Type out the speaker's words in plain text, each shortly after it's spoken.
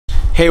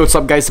Hey, what's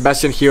up guys,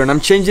 Sebastian here, and I'm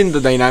changing the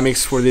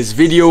dynamics for this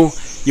video.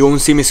 You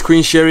won't see me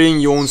screen sharing,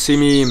 you won't see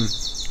me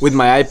with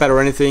my iPad or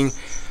anything.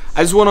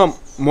 I just want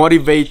to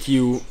motivate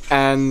you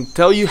and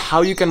tell you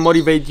how you can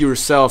motivate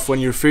yourself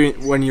when you're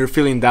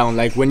feeling down,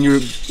 like when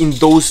you're in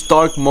those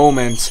dark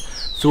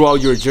moments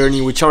throughout your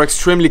journey, which are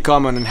extremely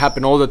common and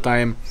happen all the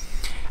time,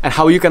 and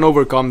how you can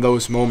overcome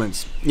those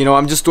moments. You know,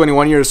 I'm just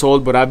 21 years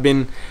old, but I've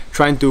been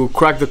trying to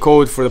crack the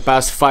code for the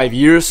past 5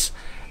 years.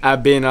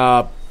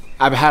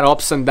 I've had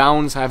ups and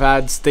downs. I've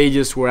had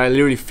stages where I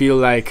literally feel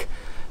like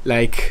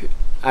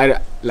I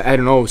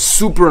don't know,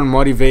 super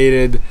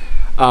unmotivated,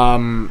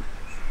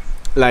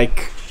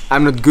 like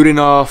I'm not good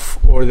enough,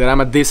 or that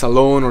I'm at this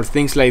alone, or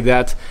things like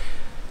that.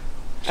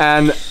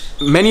 And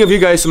many of you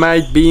guys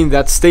might be in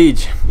that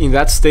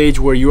stage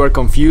where you are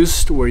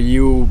confused, where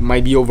you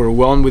might be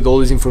overwhelmed with all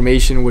this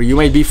information, where you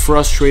might be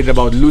frustrated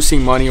about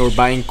losing money or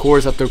buying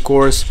course after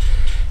course,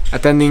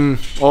 attending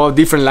all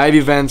different live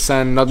events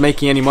and not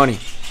making any money.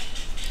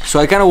 So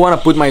I kind of want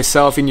to put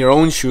myself in your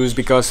own shoes,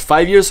 because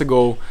 5 years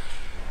ago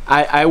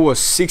I was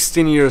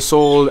 16 years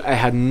old. I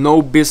had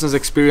no business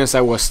experience. I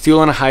was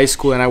still in high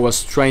school, and I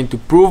was trying to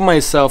prove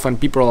myself and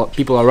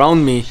people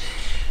around me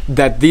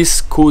that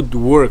this could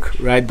work,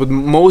 right? But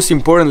most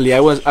importantly, I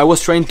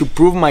was trying to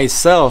prove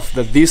myself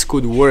that this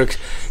could work,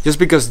 just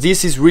because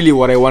this is really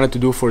what I wanted to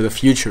do for the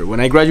future. When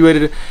I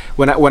graduated,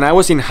 when I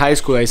was in high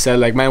school, I said,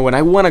 like, man, when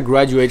I want to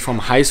graduate from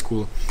high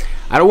school,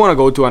 I don't want to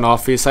go to an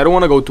office, I don't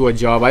want to go to a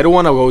job, I don't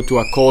want to go to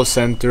a call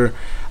center,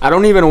 I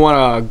don't even want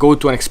to go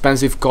to an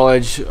expensive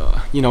college,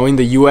 you know, in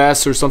the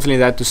US or something like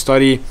that to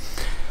study.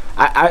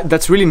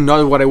 That's really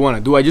not what I want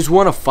to do. I just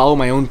want to follow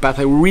my own path.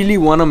 I really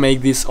want to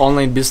make this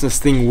online business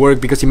thing work,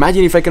 because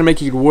imagine if I can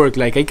make it work.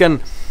 Like, I can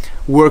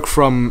work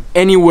from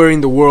anywhere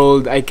in the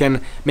world, I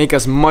can make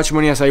as much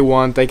money as I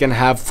want, I can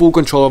have full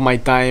control of my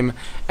time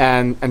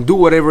and do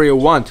whatever I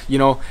want. You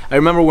know, I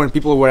remember when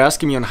people were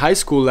asking me in high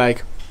school,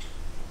 like,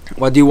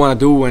 what do you want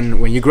to do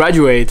when you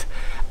graduate?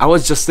 I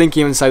was just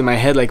thinking inside my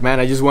head, like, man,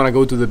 I just want to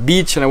go to the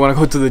beach, and I want to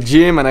go to the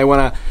gym, and I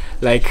want to,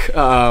 like,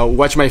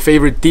 watch my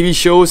favorite TV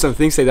shows and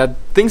things like that.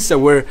 Things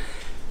that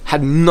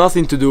had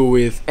nothing to do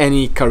with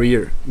any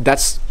career.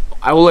 That's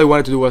all I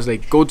wanted to do, was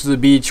like go to the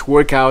beach,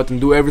 work out,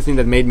 and do everything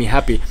that made me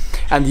happy.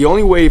 And the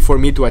only way for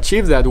me to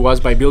achieve that was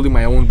by building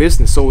my own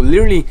business. So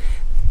literally,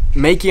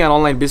 making an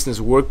online business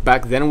work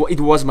back then,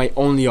 it was my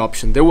only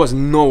option. There was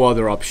no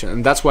other option,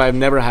 and that's why I've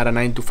never had a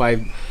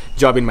 9-to-5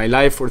 job in my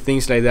life or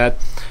things like that.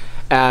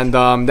 And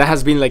that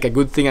has been like a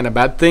good thing and a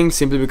bad thing,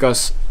 simply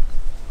because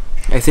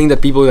I think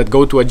that people that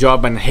go to a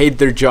job and hate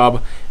their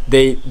job,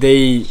 they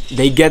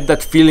get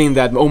that feeling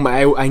that, oh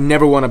my, I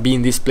never want to be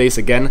in this place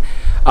again.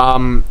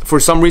 For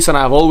some reason,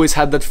 I've always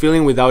had that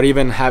feeling without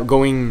even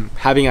having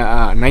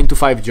a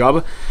 9-to-5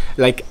 job.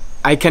 Like,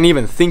 I can't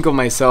even think of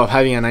myself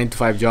having a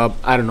 9-to-5 job.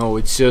 I don't know,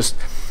 it's just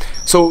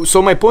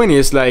so my point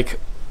is, like,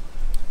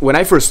 when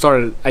I first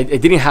started, I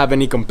didn't have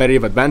any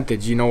competitive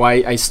advantage. You know,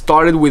 I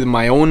started with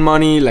my own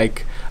money.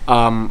 Like,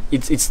 I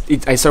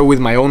started with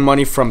my own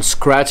money from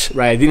scratch,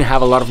 right? I didn't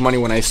have a lot of money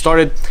when I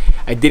started.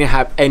 I didn't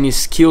have any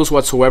skills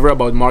whatsoever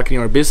about marketing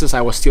or business. I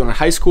was still in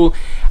high school.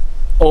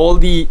 All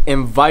the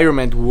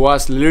environment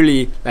was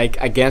literally like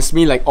against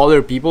me, like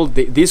other people.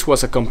 This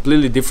was a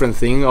completely different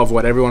thing of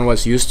what everyone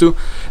was used to.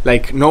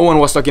 Like, no one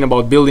was talking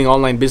about building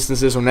online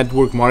businesses or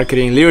network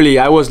marketing. Literally,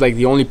 I was like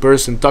the only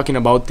person talking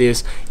about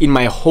this in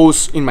my whole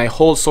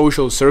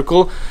social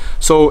circle.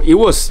 So it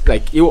was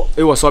like it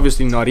was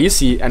obviously not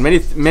easy. And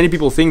many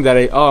people think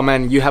that, oh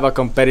man, you have a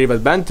competitive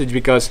advantage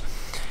because,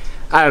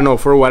 I don't know,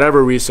 for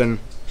whatever reason.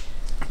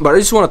 But I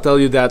just want to tell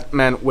you that,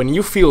 man, when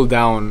you feel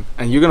down,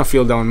 and you're gonna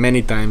feel down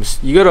many times,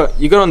 you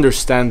gotta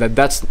understand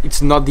that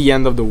it's not the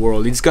end of the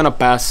world. It's gonna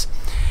pass.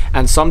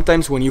 And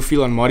sometimes when you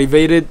feel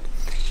unmotivated,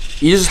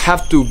 you just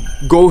have to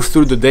go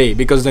through the day,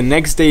 because the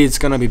next day it's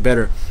gonna be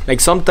better. Like,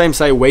 sometimes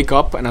I wake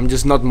up and I'm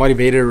just not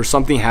motivated, or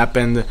something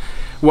happened,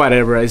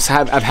 whatever.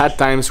 I've had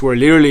times where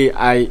literally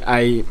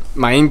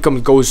my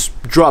income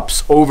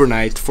drops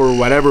overnight for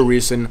whatever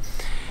reason.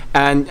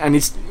 And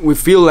we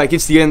feel like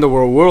it's the end of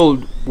our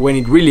world, when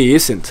it really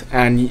isn't.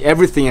 And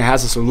everything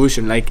has a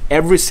solution. Like,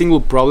 every single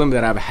problem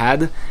that I've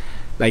had,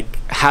 like,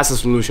 has a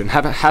solution,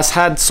 has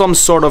had some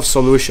sort of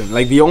solution.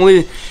 Like, the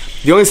only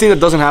thing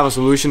that doesn't have a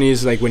solution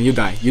is like when you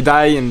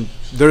die and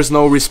there's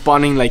no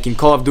respawning. Like in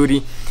Call of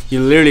Duty, you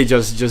literally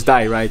just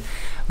die, right?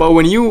 But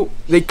when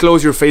they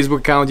close your Facebook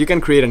account, you can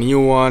create a new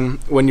one.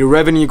 When your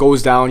revenue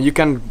goes down, you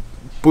can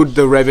put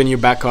the revenue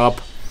back up.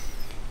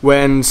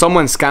 When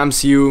someone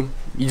scams you,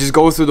 you just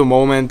go through the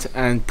moment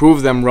and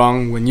prove them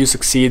wrong. When you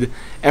succeed,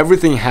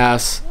 everything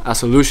has a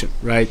solution,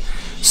 right?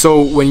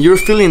 So when you're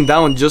feeling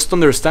down, just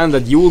understand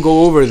that you will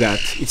go over that.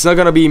 It's not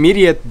gonna be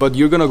immediate, but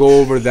you're gonna go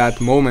over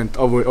that moment,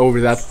 over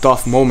that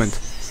tough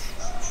moment.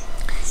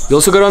 You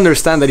also gotta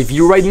understand that if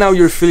right now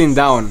you're feeling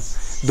down,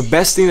 the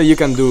best thing that you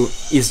can do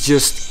is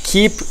just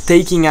keep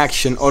taking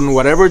action on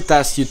whatever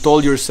task you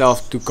told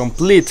yourself to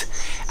complete,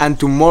 and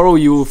tomorrow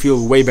you will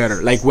feel way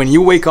better. Like, when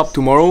you wake up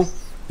tomorrow,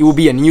 it will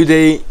be a new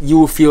day. You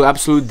will feel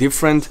absolutely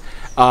different.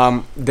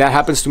 That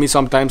happens to me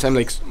sometimes. I'm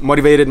like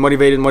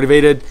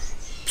motivated,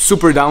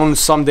 super down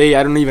someday.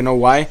 I don't even know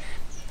why.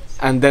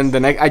 And then the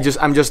next,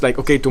 I'm just like,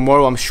 okay,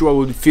 tomorrow I'm sure I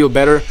will feel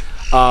better.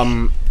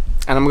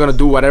 And I'm gonna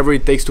do whatever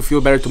it takes to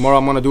feel better tomorrow.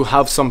 I'm gonna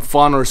have some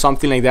fun or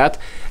something like that,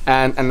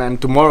 and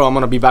tomorrow I'm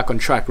gonna be back on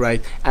track,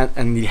 right?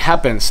 And it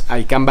happens.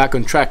 I come back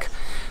on track.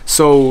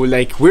 So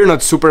like, we're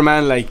not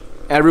Superman. Like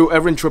every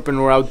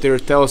entrepreneur out there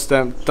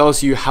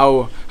tells you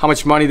how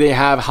much money they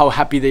have, how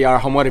happy they are,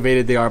 how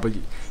motivated they are, but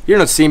you're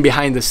not seeing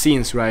behind the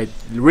scenes, right?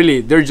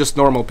 Really, they're just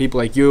normal people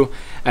like you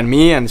and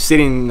me, and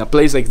sitting in a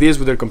place like this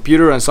with their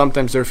computer, and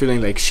sometimes they're feeling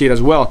like shit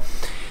as well.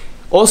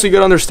 Also, you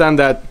gotta understand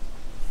that,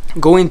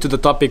 going to the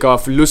topic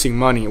of losing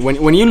money,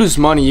 when you lose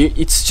money,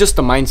 it's just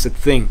a mindset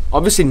thing.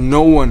 Obviously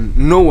no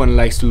one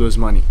likes to lose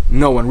money.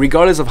 No one,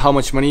 regardless of how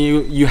much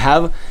money you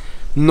have,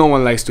 no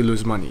one likes to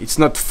lose money. It's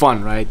not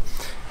fun, right?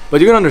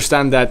 But you can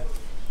understand that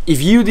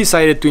if you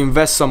decided to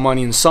invest some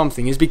money in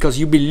something, it's because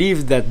you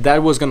believe that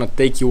that was gonna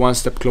take you one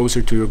step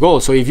closer to your goal.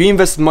 So if you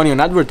invested money on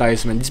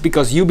advertisement, it's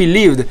because you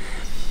believed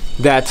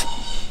that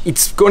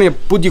it's gonna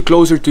put you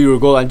closer to your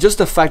goal. And just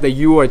the fact that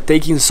you are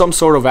taking some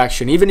sort of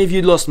action, even if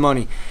you lost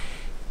money,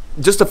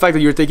 just the fact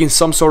that you're taking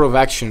some sort of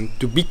action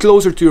to be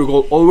closer to your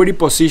goal already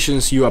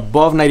positions you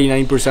above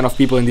 99% of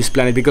people in this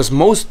planet, because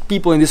most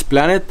people in this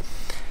planet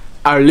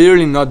are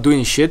literally not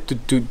doing shit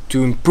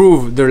to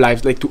improve their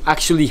lives, like to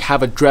actually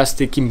have a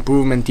drastic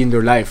improvement in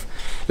their life.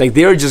 Like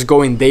they are just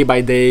going day by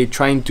day,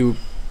 trying to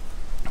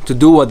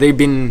do what they've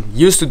been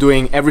used to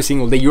doing every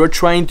single day. You're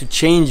trying to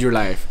change your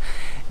life.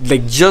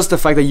 Like just the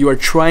fact that you are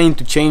trying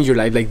to change your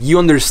life, like you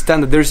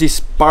understand that there's this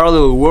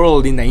parallel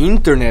world in the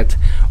internet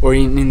or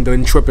in the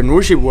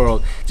entrepreneurship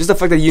world. Just the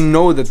fact that you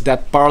know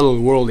that parallel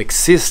world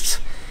exists,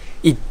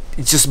 it's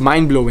just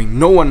mind-blowing.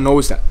 No one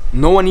knows that.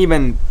 No one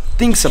even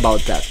thinks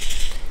about that.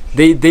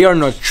 They are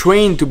not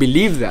trained to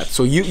believe that.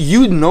 So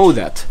you know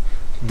that.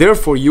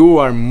 Therefore, you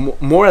are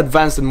more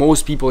advanced than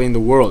most people in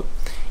the world.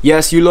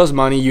 Yes, you lost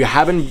money. You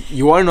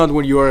are not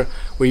where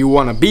you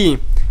want to be.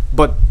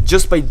 But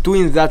just by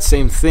doing that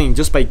same thing,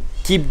 just by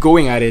keep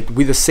going at it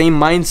with the same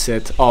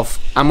mindset of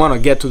I'm gonna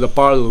get to the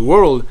parallel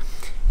world,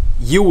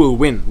 you will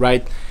win,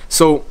 right?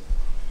 So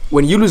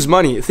when you lose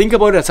money, think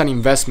about it as an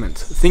investment.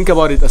 Think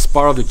about it as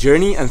part of the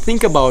journey, and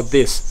think about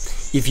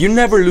this. If you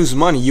never lose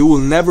money, you will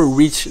never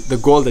reach the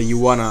goal that you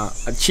wanna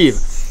achieve,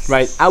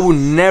 right? I would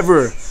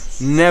never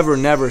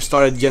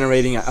started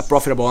generating a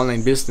profitable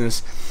online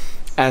business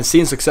and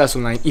seeing success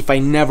online if I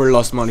never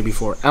lost money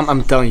before.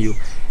 I'm telling you.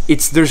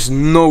 There's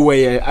no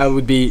way I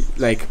would be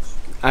like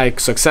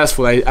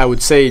successful. I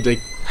would say like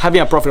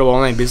having a profitable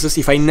online business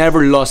if I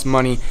never lost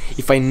money,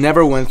 if I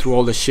never went through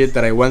all the shit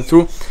that I went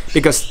through,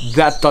 because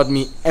that taught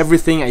me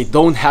everything I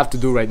don't have to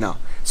do right now.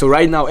 So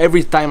right now,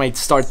 every time I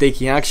start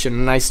taking action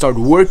and I start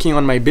working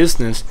on my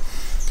business,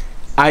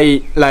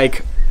 I'm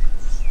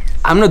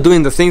not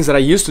doing the things that I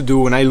used to do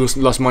when I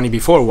lost money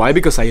before. Why?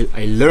 Because I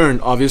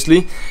learned,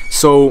 obviously.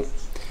 So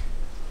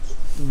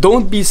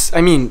don't be,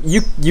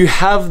 you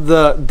have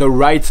the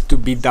right to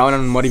be down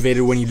and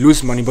motivated when you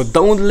lose money, but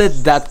don't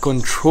let that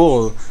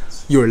control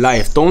your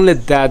life. Don't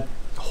let that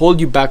hold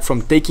you back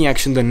from taking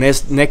action the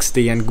next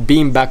day and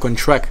being back on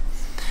track.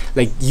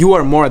 Like, you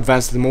are more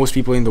advanced than most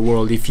people in the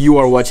world. If you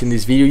are watching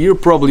this video, you're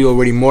probably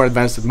already more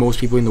advanced than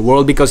most people in the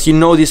world, because you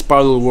know this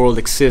parallel world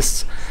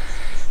exists.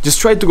 Just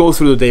try to go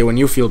through the day when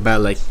you feel bad.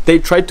 Like,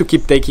 try to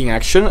keep taking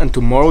action, and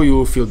tomorrow you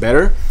will feel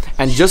better.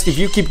 And just if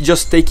you keep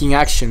just taking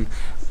action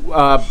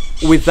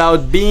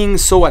without being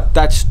so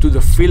attached to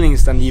the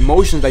feelings and the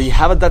emotions that you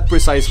have at that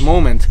precise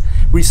moment,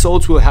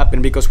 results will happen.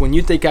 Because when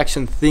you take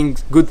action,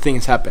 good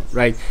things happen,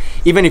 right?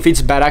 Even if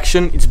it's bad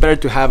action, it's better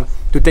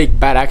to take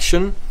bad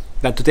action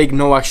than to take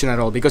no action at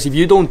all. Because if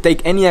you don't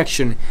take any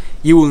action,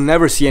 you will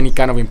never see any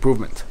kind of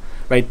improvement,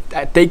 right?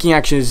 Taking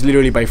action is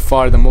literally by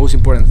far the most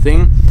important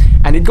thing,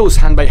 and it goes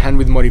hand by hand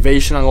with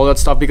motivation and all that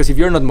stuff. Because if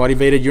you're not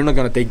motivated, you're not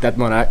gonna take that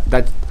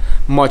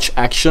much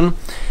action.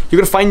 You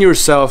gotta find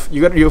yourself.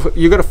 You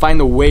gotta find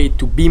a way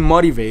to be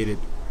motivated.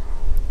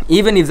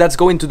 Even if that's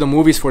going to the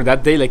movies for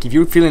that day. Like, if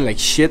you're feeling like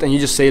shit and you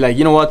just say like,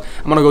 you know what,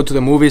 I'm gonna go to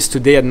the movies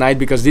today at night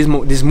because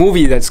this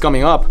movie that's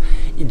coming up,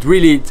 it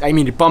really,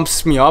 it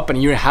pumps me up,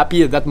 and you're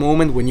happy at that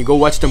moment when you go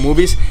watch the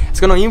movies. It's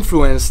gonna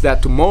influence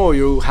that tomorrow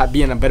you'll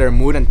be in a better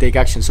mood and take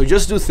action. So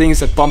just do things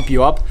that pump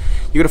you up.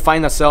 You gotta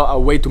find a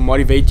way to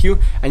motivate you,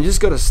 and you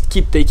just gotta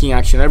keep taking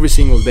action every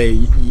single day.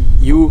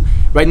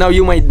 Right now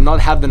you might not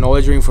have the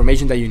knowledge or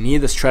information that you need,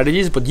 the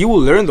strategies, but you will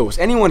learn those.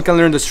 Anyone can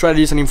learn the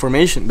strategies and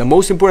information. The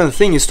most important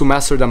thing is to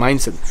master the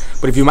mindset.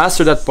 But if you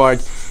master that part,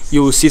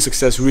 you will see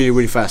success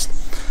really fast.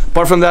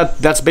 Apart from that,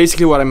 that's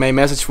basically what my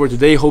message for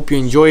today. Hope you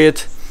enjoy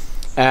it,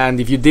 and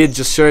if you did,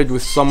 just share it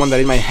with someone that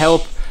it might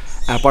help.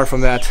 And apart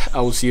from that, I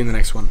will see you in the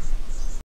next one.